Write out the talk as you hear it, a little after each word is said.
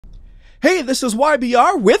Hey, this is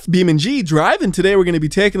WhyBeAre with BeamNG.drive, and today we're going to be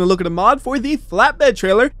taking a look at a mod for the flatbed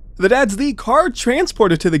trailer that adds the car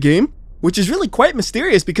transporter to the game, which is really quite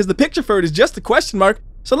mysterious because the picture for it is just a question mark.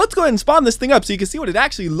 So let's go ahead and spawn this thing up so you can see what it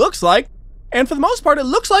actually looks like. And for the most part, it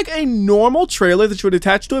looks like a normal trailer that you would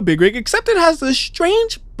attach to a big rig, except it has this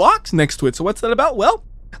strange box next to it. So what's that about? Well,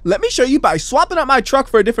 let me show you by swapping out my truck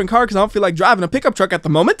for a different car because I don't feel like driving a pickup truck at the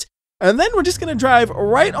moment. And then we're just going to drive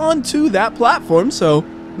right onto that platform. So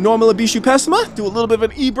normal Abishu Pessima, do a little bit of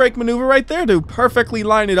an e-brake maneuver right there to perfectly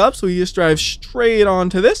line it up so we just drive straight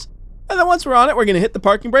onto this. And then once we're on it, we're going to hit the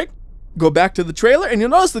parking brake, go back to the trailer, and you'll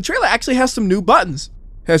notice the trailer actually has some new buttons.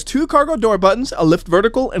 It has two cargo door buttons, a lift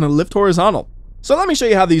vertical and a lift horizontal. So let me show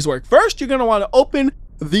you how these work. First, you're going to want to open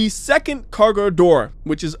the second cargo door,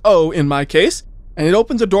 which is O in my case, and it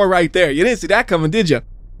opens a door right there. You didn't see that coming, did you?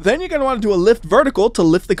 Then you're going to want to do a lift vertical to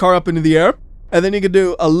lift the car up into the air. And then you can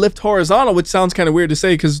do a lift horizontal, which sounds kind of weird to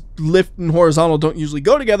say because lift and horizontal don't usually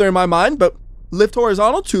go together in my mind, but lift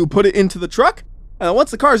horizontal to put it into the truck. And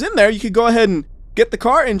once the car's in there, you can go ahead and get the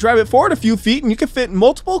car and drive it forward a few feet, and you can fit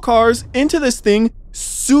multiple cars into this thing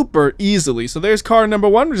super easily. So there's car number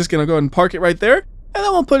one. We're just going to go ahead and park it right there. And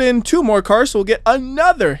then we'll put in two more cars, so we'll get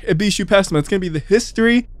another Abishu Pessima. It's going to be the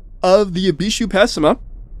history of the Abishu Pessima.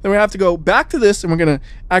 Then we have to go back to this, and we're going to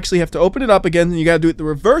actually have to open it up again, and you got to do it the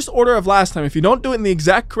reverse order of last time. If you don't do it in the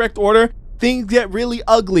exact correct order, things get really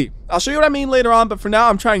ugly. I'll show you what I mean later on, but for now,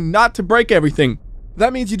 I'm trying not to break everything.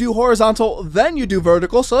 That means you do horizontal, then you do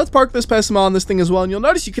vertical. So let's park this Pessima on this thing as well, and you'll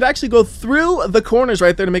notice you could actually go through the corners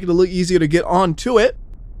right there to make it a little easier to get onto it.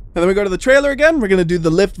 And then we go to the trailer again. We're going to do the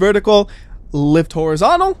lift vertical, lift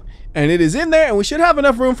horizontal, and it is in there, and we should have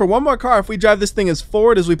enough room for one more car if we drive this thing as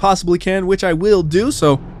forward as we possibly can, which I will do.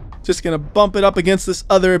 So just gonna bump it up against this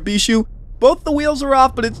other Abishu. Both the wheels are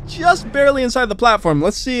off, but it's just barely inside the platform.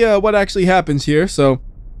 Let's see what actually happens here. So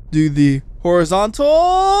do the horizontal.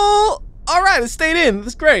 All right, it stayed in.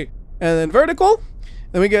 That's great. And then vertical.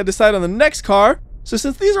 Then we gotta decide on the next car. So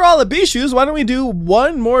since these are all Abishus, why don't we do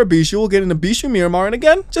one more Abishu? We'll get an Abishu Miramar, and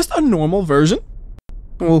again, just a normal version.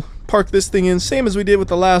 We'll park this thing in, same as we did with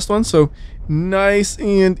the last one. So nice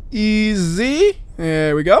and easy.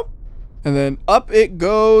 There we go. And then up it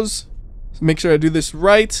goes. So make sure I do this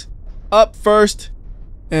right. Up first.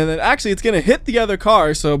 And then actually it's going to hit the other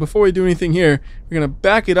car. So before we do anything here, we're going to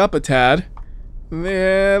back it up a tad.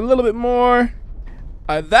 There, a little bit more.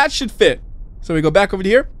 That should fit. So we go back over to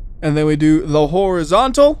here. And then we do the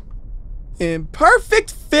horizontal. And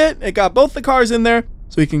perfect fit. It got both the cars in there.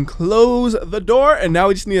 So we can close the door, and now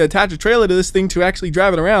we just need to attach a trailer to this thing to actually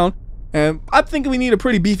drive it around. And I'm thinking we need a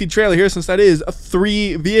pretty beefy trailer here since that is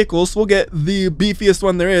 3 vehicles. So we'll get the beefiest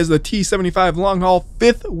one there is, the T75 long haul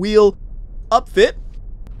 5th wheel upfit.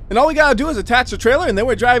 And all we gotta do is attach the trailer, and then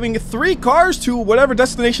we're driving 3 cars to whatever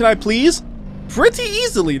destination I please pretty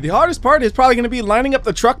easily. The hardest part is probably gonna be lining up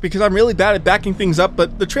the truck because I'm really bad at backing things up,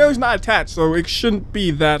 but the trailer's not attached, so it shouldn't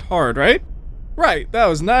be that hard, right? Right, that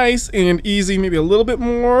was nice and easy, maybe a little bit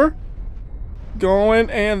more. Going,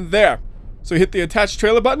 and there. So hit the attach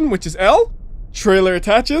trailer button, which is L. Trailer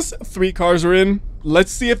attaches, 3 cars are in. Let's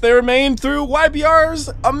see if they remain through WhyBeAre's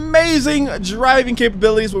amazing driving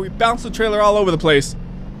capabilities where we bounce the trailer all over the place.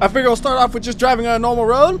 I figure we'll start off with just driving on a normal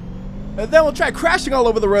road, and then we'll try crashing all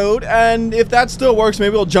over the road, and if that still works,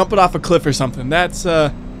 maybe we'll jump it off a cliff or something. That's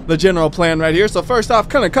the general plan right here. So first off,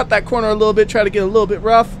 kind of cut that corner a little bit, try to get a little bit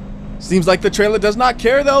rough. Seems like the trailer does not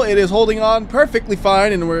care though. It is holding on perfectly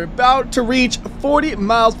fine, and we're about to reach 40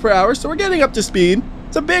 miles per hour, so we're getting up to speed.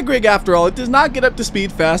 It's a big rig after all. It does not get up to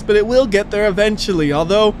speed fast, but it will get there eventually.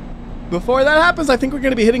 Although, before that happens, I think we're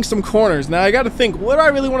going to be hitting some corners. Now, I got to think, what do I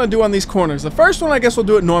really want to do on these corners? The first one, I guess we'll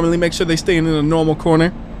do it normally, make sure they stay in a normal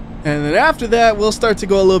corner. And then after that, we'll start to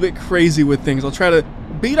go a little bit crazy with things. I'll try to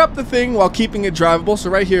beat up the thing while keeping it drivable. So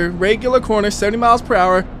right here, regular corner, 70 miles per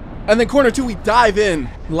hour. And then corner 2, we dive in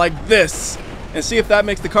like this and see if that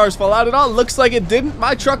makes the cars fall out at all. Looks like it didn't.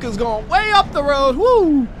 My truck is going way up the road.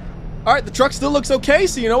 Woo! All right, the truck still looks okay.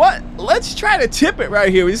 So you know what? Let's try to tip it right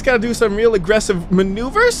here. We just got to do some real aggressive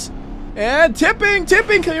maneuvers. And tipping.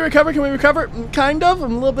 Can we recover? Can we recover? Kind of.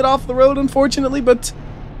 I'm a little bit off the road, unfortunately, but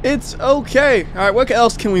it's okay. All right, what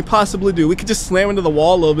else can we possibly do? We could just slam into the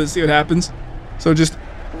wall a little bit, see what happens. So just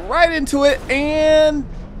right into it, and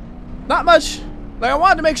not much. Like, I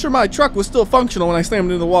wanted to make sure my truck was still functional when I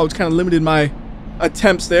slammed into the wall, which kind of limited my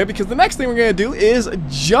attempts there, because the next thing we're going to do is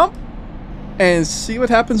jump and see what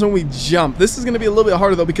happens when we jump. This is going to be a little bit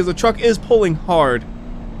harder, though, because the truck is pulling hard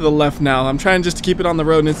to the left now. I'm trying just to keep it on the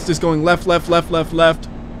road, and it's just going left, left, left, left, left.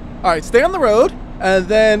 All right, stay on the road. And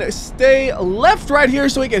then stay left right here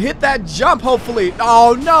so we can hit that jump, hopefully.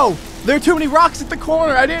 Oh, no. There are too many rocks at the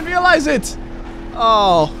corner. I didn't realize it.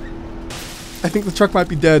 Oh. I think the truck might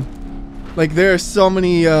be dead. Like, there are so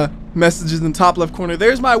many messages in the top left corner.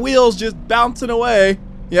 There's my wheels just bouncing away.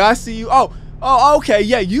 Yeah, I see you. Oh, okay.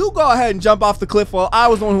 Yeah, you go ahead and jump off the cliff while I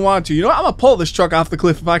was the one who wanted to. You know what? I'm going to pull this truck off the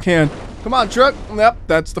cliff if I can. Come on, truck. Yep,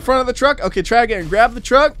 that's the front of the truck. Okay, try again. Grab the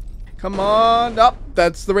truck. Come on. Up.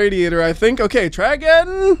 That's the radiator, I think. Okay, try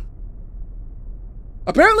again.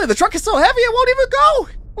 Apparently, the truck is so heavy, it won't even go.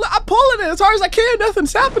 I'm pulling it as hard as I can.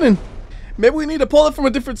 Nothing's happening. Maybe we need to pull it from a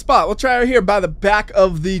different spot. We'll try right here by the back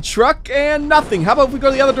of the truck and nothing. How about if we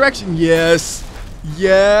go the other direction? Yes.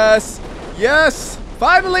 Yes. Yes.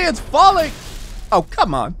 Finally, it's falling. Oh,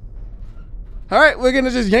 come on. All right, we're going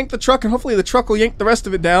to just yank the truck, and hopefully the truck will yank the rest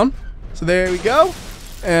of it down. So there we go.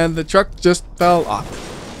 And the truck just fell off.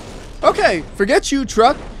 Okay, forget you,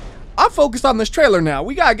 truck. I'm focused on this trailer now.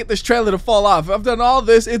 We got to get this trailer to fall off. If I've done all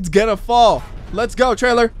this, it's going to fall. Let's go,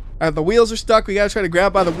 trailer. The wheels are stuck. We got to try to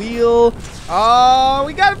grab by the wheel. Oh,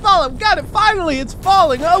 we got it falling. We got it. Finally, it's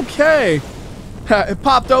falling. Okay. It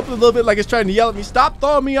popped open a little bit like it's trying to yell at me. Stop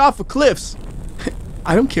throwing me off of cliffs.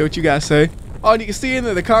 I don't care what you guys say. Oh, and you can see in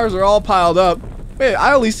there the cars are all piled up. Wait,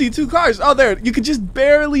 I only see 2 cars. Oh, there. You can just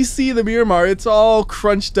barely see the Miramar. It's all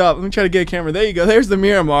crunched up. Let me try to get a camera. There you go. There's the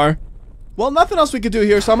Miramar. Well, nothing else we could do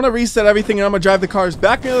here, so I'm going to reset everything and I'm going to drive the cars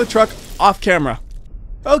back into the truck off camera.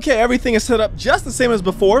 Okay, everything is set up just the same as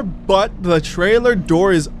before, but the trailer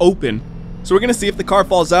door is open. So we're going to see if the car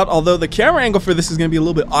falls out, although the camera angle for this is going to be a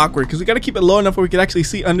little bit awkward because we got to keep it low enough where we can actually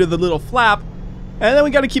see under the little flap. And then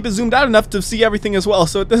we got to keep it zoomed out enough to see everything as well,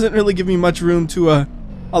 so it doesn't really give me much room to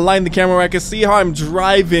align the camera where I can see how I'm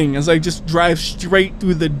driving as I just drive straight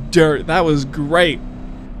through the dirt. That was great.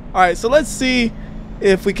 Alright, so let's see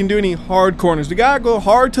if we can do any hard corners. We got to go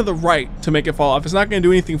hard to the right to make it fall off. It's not going to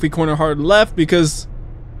do anything if we corner hard left because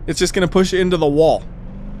it's just going to push it into the wall.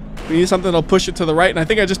 We need something that'll push it to the right, and I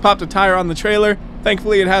think I just popped a tire on the trailer.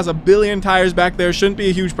 Thankfully, it has a billion tires back there. Shouldn't be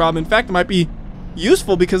a huge problem. In fact, it might be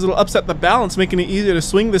useful because it'll upset the balance, making it easier to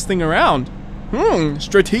swing this thing around.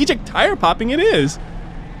 Strategic tire popping it is.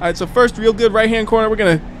 Alright, so first real good right-hand corner. We're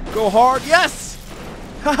going to go hard. Yes!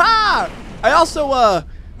 Haha! I also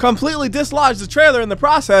completely dislodged the trailer in the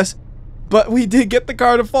process, but we did get the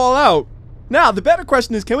car to fall out. Now, the better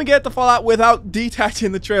question is, can we get it to fall out without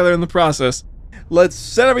detaching the trailer in the process? Let's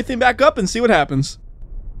set everything back up and see what happens.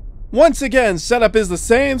 Once again, setup is the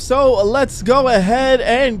same, so let's go ahead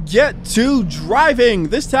and get to driving.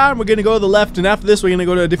 This time, we're going to go to the left, and after this, we're going to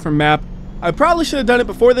go to a different map. I probably should have done it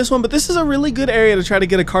before this one, but this is a really good area to try to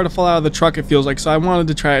get a car to fall out of the truck, it feels like, so I wanted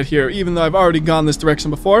to try it here, even though I've already gone this direction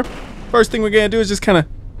before. First thing we're going to do is just kind of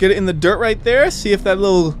get it in the dirt right there, see if that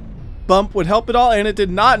little bump would help at all, and it did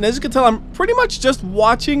not. And as you can tell, I'm pretty much just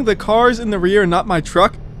watching the cars in the rear and not my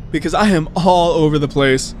truck, because I am all over the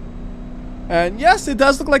place. And yes, it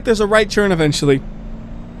does look like there's a right turn eventually.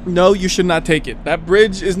 No, you should not take it. That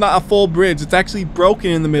bridge is not a full bridge. It's actually broken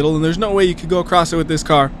in the middle, and there's no way you could go across it with this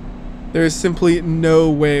car. There is simply no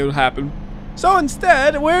way it will happen. So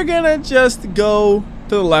instead, we're gonna just go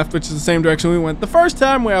to the left, which is the same direction we went the first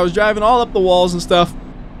time, where I was driving all up the walls and stuff.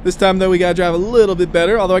 This time, though, we gotta drive a little bit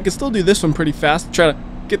better, although I can still do this one pretty fast. Try to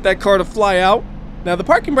get that car to fly out. Now, the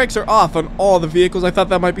parking brakes are off on all the vehicles. I thought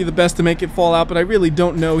that might be the best to make it fall out, but I really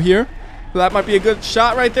don't know here. So that might be a good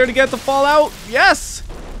shot right there to get it to fall out. Yes!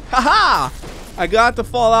 Haha! I got it to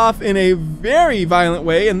fall off in a very violent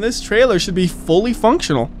way, and this trailer should be fully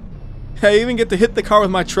functional. I even get to hit the car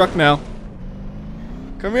with my truck now.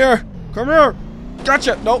 Come here. Come here.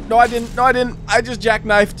 Gotcha. Nope. No, I didn't. No, I didn't. I just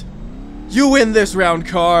jackknifed. You win this round,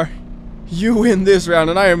 car. You win this round,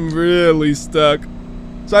 and I am really stuck.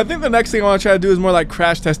 So I think the next thing I want to try to do is more like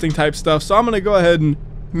crash testing type stuff. So I'm going to go ahead and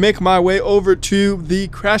make my way over to the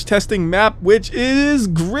crash testing map, which is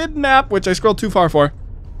grid map, which I scrolled too far for.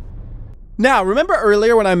 Now, remember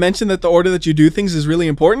earlier when I mentioned that the order that you do things is really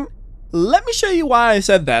important? Let me show you why I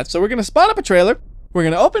said that. So we're going to spawn up a trailer, we're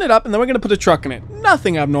going to open it up, and then we're going to put a truck in it.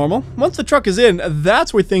 Nothing abnormal. Once the truck is in,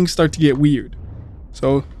 that's where things start to get weird.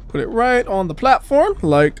 So put it right on the platform,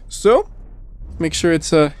 like so. Make sure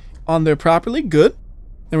it's on there properly. Good.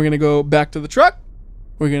 Then we're going to go back to the truck.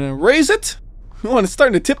 We're going to raise it. Oh, and it's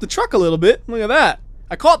starting to tip the truck a little bit. Look at that.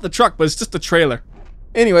 I call it the truck, but it's just a trailer.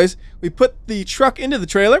 Anyways, we put the truck into the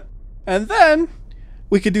trailer, and then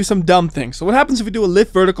we could do some dumb things. So what happens if we do a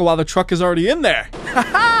lift vertical while the truck is already in there?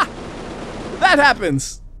 Haha! That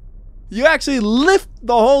happens. You actually lift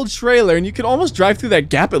the whole trailer, and you can almost drive through that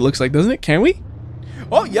gap, it looks like, doesn't it? Can we?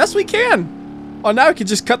 Oh, yes, we can. Oh, now we can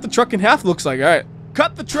just cut the truck in half, looks like. All right,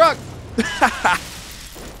 cut the truck.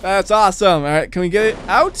 That's awesome. All right, can we get it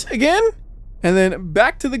out again? And then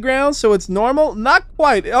back to the ground so it's normal? Not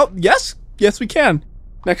quite. Oh, yes. Yes, we can.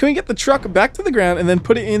 Now, can we get the truck back to the ground and then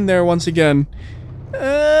put it in there once again?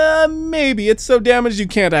 Maybe. It's so damaged you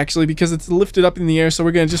can't actually because it's lifted up in the air. So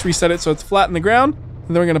we're going to just reset it so it's flat in the ground.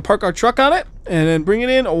 And then we're going to park our truck on it and then bring it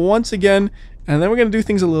in once again. And then we're going to do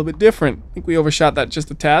things a little bit different. I think we overshot that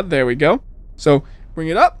just a tad. There we go. So bring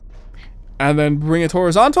it up and then bring it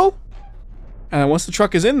horizontal. And once the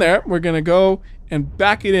truck is in there, we're going to go and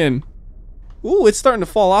back it in. Ooh, it's starting to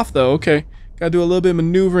fall off though. Okay. Got to do a little bit of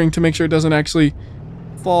maneuvering to make sure it doesn't actually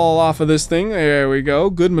fall off of this thing. There we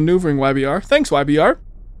go. Good maneuvering, WhyBeAre. Thanks, WhyBeAre.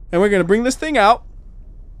 And we're going to bring this thing out.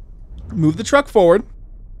 Move the truck forward.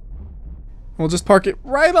 We'll just park it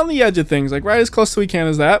right on the edge of things. Like right as close as we can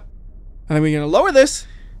as that. And then we're going to lower this.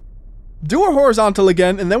 Do our horizontal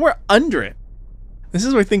again. And then we're under it. This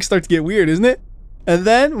is where things start to get weird, isn't it? And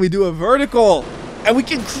then we do a vertical. And we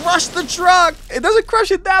can crush the truck. It doesn't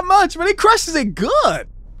crush it that much, but it crushes it good.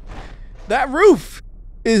 That roof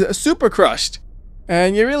is super crushed.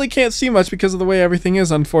 And you really can't see much because of the way everything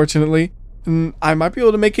is, unfortunately. And I might be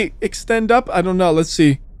able to make it extend up. I don't know. Let's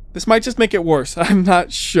see. This might just make it worse. I'm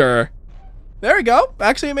not sure. There we go.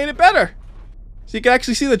 Actually, it made it better. So you can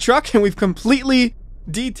actually see the truck, and we've completely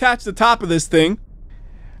detached the top of this thing.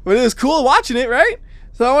 But it was cool watching it, right?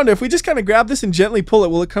 So I wonder if we just kind of grab this and gently pull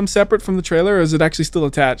it, will it come separate from the trailer, or is it actually still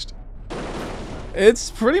attached?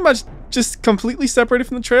 It's pretty much just completely separated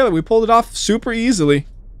from the trailer. We pulled it off super easily.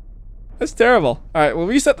 That's terrible. All right, we'll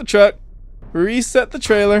reset the truck, reset the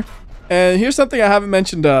trailer, and here's something I haven't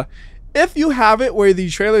mentioned. If you have it where the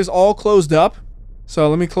trailer is all closed up, so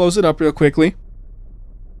let me close it up real quickly,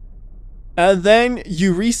 and then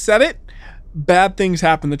you reset it, bad things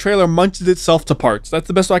happen. The trailer munches itself to parts. That's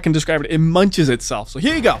the best way I can describe it. It munches itself. So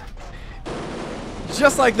here you go.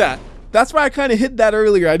 Just like that. That's why I kind of hid that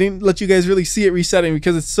earlier. I didn't let you guys really see it resetting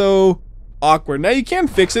because it's so awkward. Now you can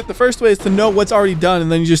fix it. The first way is to know what's already done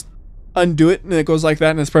and then you just undo it and it goes like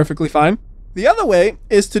that and it's perfectly fine. The other way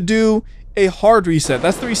is to do a hard reset.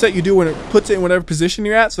 That's the reset you do when it puts it in whatever position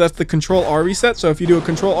you're at. So that's the Control R reset. So if you do a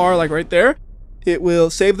Control R like right there, it will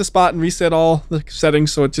save the spot and reset all the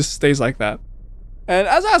settings so it just stays like that. And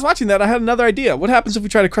as I was watching that, I had another idea. What happens if we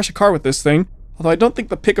try to crush a car with this thing? Although I don't think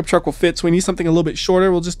the pickup truck will fit, so we need something a little bit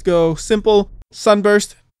shorter. We'll just go simple,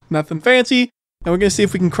 sunburst, nothing fancy, and we're going to see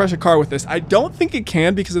if we can crush a car with this. I don't think it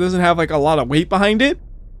can because it doesn't have like a lot of weight behind it,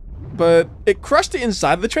 but it crushed it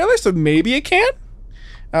inside of the trailer, so maybe it can.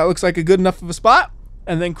 That looks like a good enough of a spot.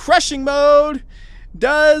 And then crushing mode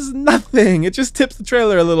does nothing. It just tips the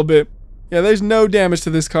trailer a little bit. Yeah, there's no damage to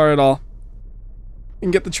this car at all. You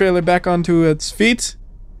can get the trailer back onto its feet.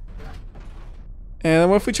 And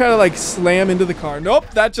what if we try to like slam into the car?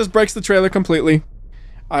 Nope, that just breaks the trailer completely.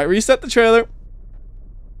 Alright, reset the trailer.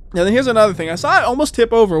 Now then here's another thing. I saw it almost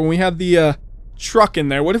tip over when we had the truck in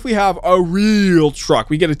there. What if we have a real truck?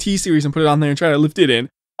 We get a T-Series and put it on there and try to lift it in.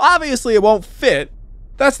 Obviously it won't fit.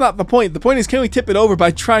 That's not the point. The point is, can we tip it over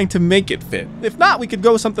by trying to make it fit? If not, we could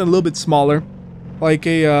go with something a little bit smaller. Like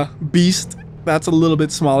a Beast. That's a little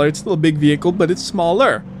bit smaller. It's still a big vehicle, but it's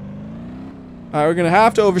smaller. Alright, we're going to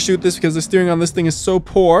have to overshoot this because the steering on this thing is so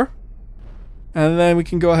poor. And then we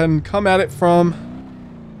can go ahead and come at it from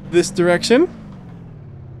this direction.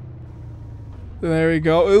 There we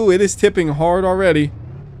go. Ooh, it is tipping hard already.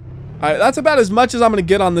 Alright, that's about as much as I'm going to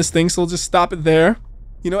get on this thing, so we'll just stop it there.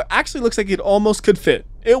 You know, it actually looks like it almost could fit.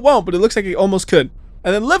 It won't, but it looks like it almost could.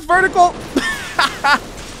 And then lift vertical.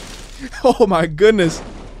 Oh my goodness.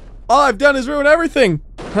 All I've done is ruin everything.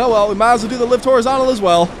 Oh well, we might as well do the lift horizontal as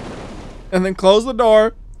well. And then close the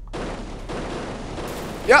door.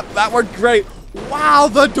 Yep, that worked great. Wow,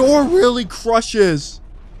 the door really crushes.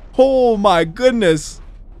 Oh my goodness.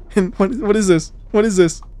 And what is this? What is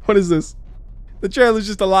this? What is this? The trailer's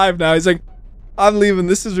just alive now. He's like, I'm leaving.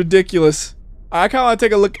 This is ridiculous. I kind of want to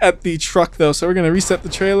take a look at the truck though. So we're going to reset the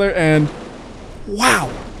trailer and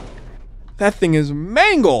wow. That thing is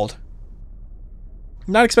mangled.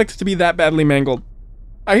 Not expected to be that badly mangled.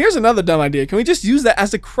 Alright, here's another dumb idea. Can we just use that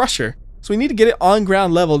as a crusher? So we need to get it on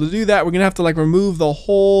ground level. To do that, we're going to have to like remove the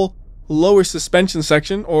whole lower suspension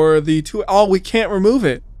section or the two. Oh, we can't remove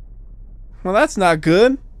it. Well, that's not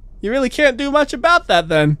good. You really can't do much about that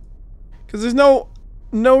then. Because there's no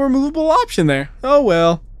removable option there. Oh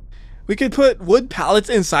well. We could put wood pallets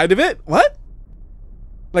inside of it. What?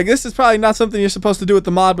 Like this is probably not something you're supposed to do with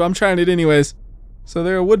the mod, but I'm trying it anyways. So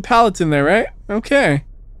there are wood pallets in there, right? Okay.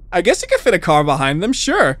 I guess you could fit a car behind them,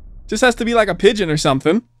 sure. Just has to be like a pigeon or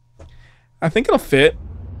something. I think it'll fit.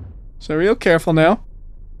 So real careful now.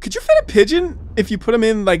 Could you fit a pigeon if you put them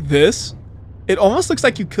in like this? It almost looks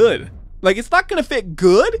like you could. Like, it's not gonna fit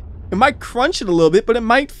good. It might crunch it a little bit, but it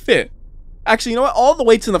might fit. Actually, you know what? All the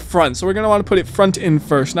weight's in the front, so we're gonna want to put it front in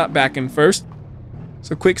first, not back in first.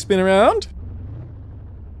 So quick spin around.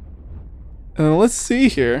 And let's see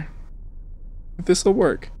here if this will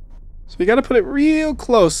work. So we gotta put it real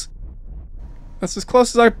close. That's as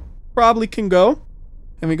close as I probably can go.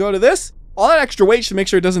 And we go to this. All that extra weight should make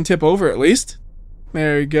sure it doesn't tip over at least.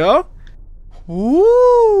 There we go.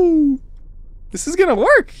 Woo! This is gonna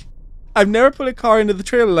work. I've never put a car into the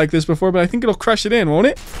trailer like this before, but I think it'll crush it in, won't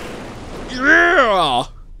it? Yeah!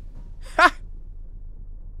 Ha!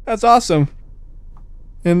 That's awesome.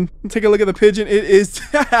 And take a look at the Pigeon. It is...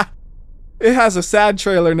 It has a sad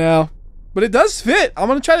trailer now. But it does fit. I'm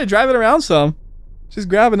gonna try to drive it around some. Just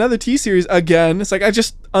grab another T-Series again. It's like I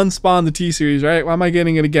just unspawned the T-Series, right? Why am I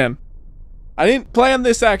getting it again? I didn't plan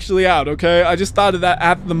this actually out, okay? I just thought of that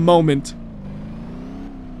at the moment.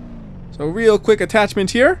 So real quick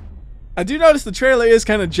attachment here. I do notice the trailer is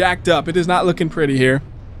kind of jacked up. It is not looking pretty here.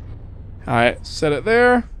 Alright, set it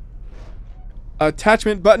there.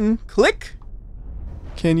 Attachment button, click.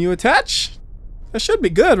 Can you attach? That should be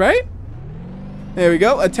good, right? There we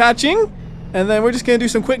go, attaching. And then we're just going to do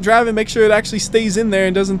some quick drive and make sure it actually stays in there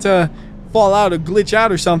and doesn't fall out or glitch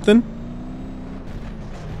out or something.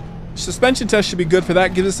 Suspension test should be good for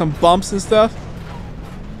that. Gives it some bumps and stuff.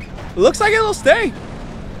 It looks like it'll stay.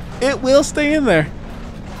 It will stay in there.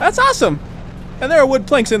 That's awesome. And there are wood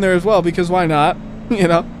planks in there as well, because why not? You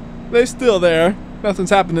know, they're still there. Nothing's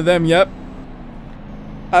happened to them yet.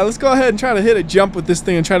 Let's go ahead and try to hit a jump with this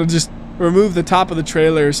thing and try to just remove the top of the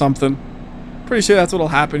trailer or something. Pretty sure that's what'll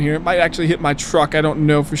happen here. It might actually hit my truck. I don't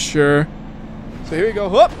know for sure. So here we go.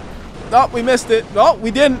 Whoop. Oh, we missed it. Oh, we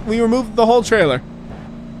didn't. We removed the whole trailer.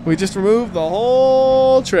 We just removed the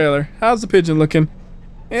whole trailer. How's the Pigeon looking?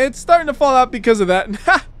 It's starting to fall out because of that.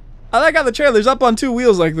 I like how the trailer's up on two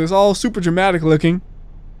wheels like this, all super dramatic looking.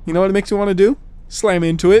 You know what it makes me want to do? Slam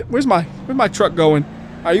into it. Where's my truck going?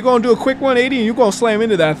 Are you going to do a quick 180 and you're going to slam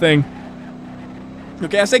into that thing?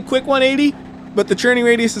 Okay, I say quick 180, but the turning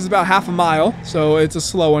radius is about half a mile, so it's a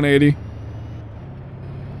slow 180.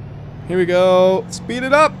 Here we go. Speed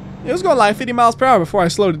it up. It was going like 50 miles per hour before I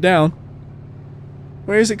slowed it down.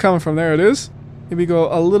 Where is it coming from? There it is. Here we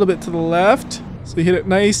go a little bit to the left. So you hit it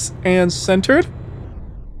nice and centered.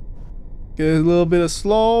 Get a little bit of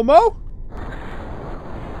slow-mo.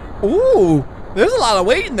 Ooh, there's a lot of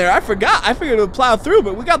weight in there. I forgot. I figured it would plow through,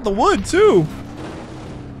 but we got the wood too.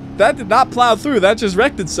 That did not plow through. That just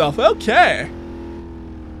wrecked itself. Okay.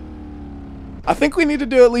 I think we need to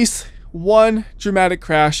do at least one dramatic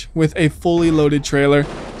crash with a fully loaded trailer.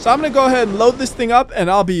 So I'm going to go ahead and load this thing up, and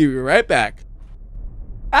I'll be right back.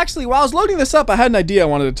 Actually, while I was loading this up, I had an idea I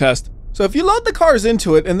wanted to test. So if you load the cars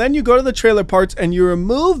into it, and then you go to the trailer parts, and you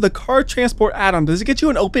remove the car transport add-on, does it get you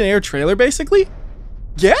an open-air trailer, basically?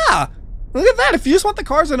 Yeah! Look at that! If you just want the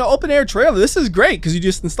cars in an open-air trailer, this is great, because you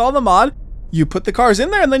just install the mod, you put the cars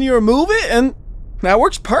in there, and then you remove it, and that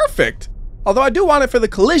works perfect! Although I do want it for the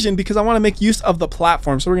collision, because I want to make use of the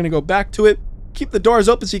platform. So we're going to go back to it, keep the doors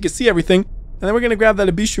open so you can see everything, and then we're going to grab that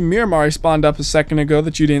Abyssal Miramar I spawned up a second ago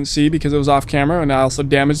that you didn't see because it was off camera, and I also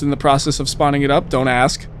damaged in the process of spawning it up. Don't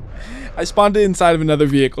ask. I spawned it inside of another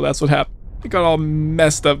vehicle. That's what happened. It got all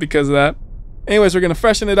messed up because of that. Anyways, we're going to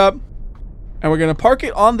freshen it up, and we're going to park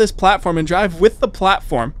it on this platform and drive with the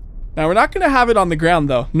platform. Now, we're not going to have it on the ground,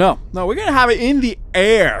 though. No, we're going to have it in the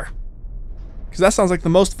air. Because that sounds like the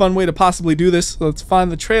most fun way to possibly do this. So let's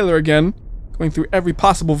find the trailer again. Going through every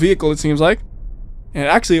possible vehicle, it seems like. And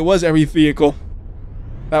actually, it was every vehicle.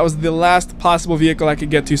 That was the last possible vehicle I could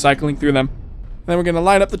get to cycling through them. And then we're going to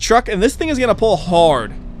line up the truck, and this thing is going to pull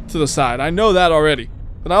hard to the side. I know that already.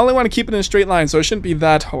 But I only want to keep it in a straight line, so it shouldn't be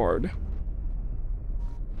that hard.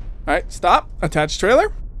 Alright, stop. Attach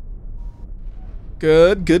trailer.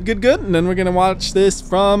 Good. And then we're going to watch this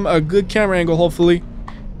from a good camera angle, hopefully.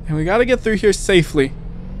 And we got to get through here safely.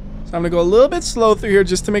 So I'm going to go a little bit slow through here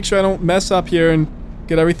just to make sure I don't mess up here and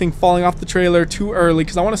get everything falling off the trailer too early,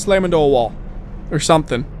 because I want to slam into a wall or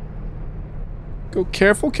something. Go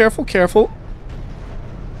careful.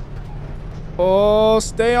 Oh,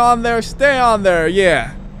 stay on there,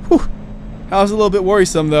 yeah. Whew. That was a little bit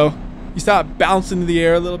worrisome, though. You start bouncing in the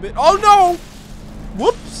air a little bit. Oh, no!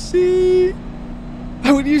 Whoopsie!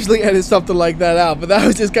 I would usually edit something like that out, but that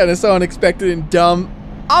was just kind of so unexpected and dumb.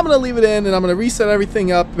 I'm going to leave it in, and I'm going to reset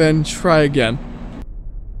everything up and try again.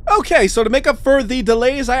 Okay, so to make up for the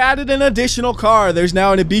delays, I added an additional car. There's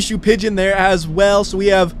now an Abyssal Pigeon there as well, so we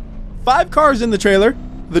have 5 cars in the trailer,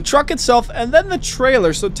 the truck itself, and then the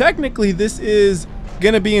trailer. So technically, this is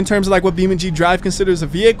going to be, in terms of like what BeamNG.drive considers a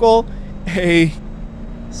vehicle, a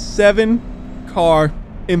 7-car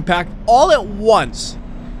impact all at once.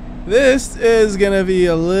 This is gonna be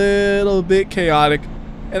a little bit chaotic.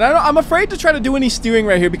 And I'm afraid to try to do any steering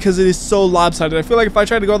right here because it is so lopsided. I feel like if I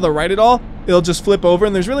try to go to the right at all, it'll just flip over,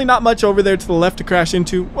 and there's really not much over there to the left to crash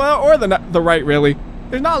into. Well, or the right, really.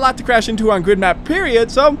 There's not a lot to crash into on grid map,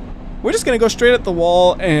 period, so we're just going to go straight at the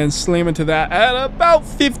wall and slam into that at about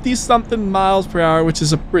 50-something miles per hour, which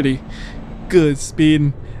is a pretty good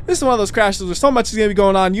speed. This is one of those crashes where so much is going to be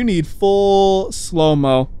going on, you need full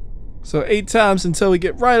slow-mo. So 8 times until we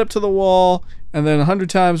get right up to the wall, and then 100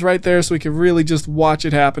 times right there so we can really just watch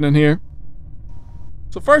it happen in here.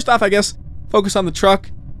 So first off, I guess, focus on the truck,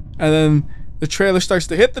 and then the trailer starts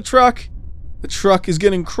to hit the truck. The truck is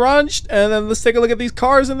getting crunched, and then let's take a look at these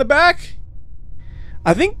cars in the back.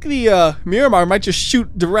 I think the Miramar might just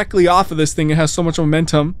shoot directly off of this thing. It has so much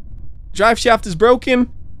momentum. Drive shaft is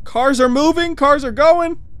broken. Cars are moving. Cars are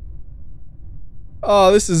going.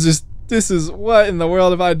 Oh, this is what in the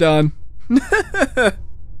world have I done? The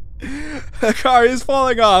car is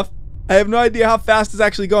falling off. I have no idea how fast it's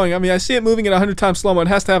actually going. I mean, I see it moving at 100 times slow-mo. It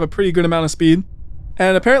has to have a pretty good amount of speed.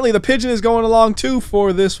 And apparently the pigeon is going along too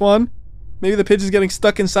for this one. Maybe the pigeon's getting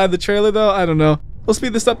stuck inside the trailer though. I don't know. We'll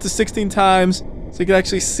speed this up to 16 times so you can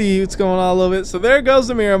actually see what's going on a little bit. So there goes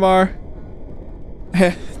the Miramar.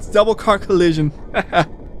 It's double car collision. That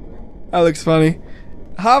looks funny.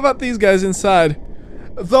 How about these guys inside?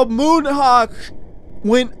 The Moonhawk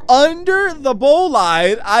went under the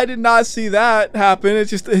bolide. I did not see that happen. It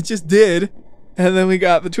just did. And then we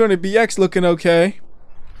got the 200BX looking okay.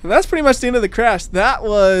 And that's pretty much the end of the crash. That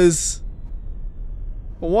was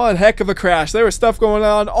one heck of a crash. There was stuff going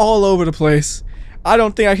on all over the place. I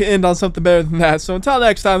don't think I can end on something better than that. So until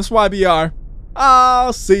next time, it's WhyBeAre.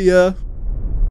 I'll see ya.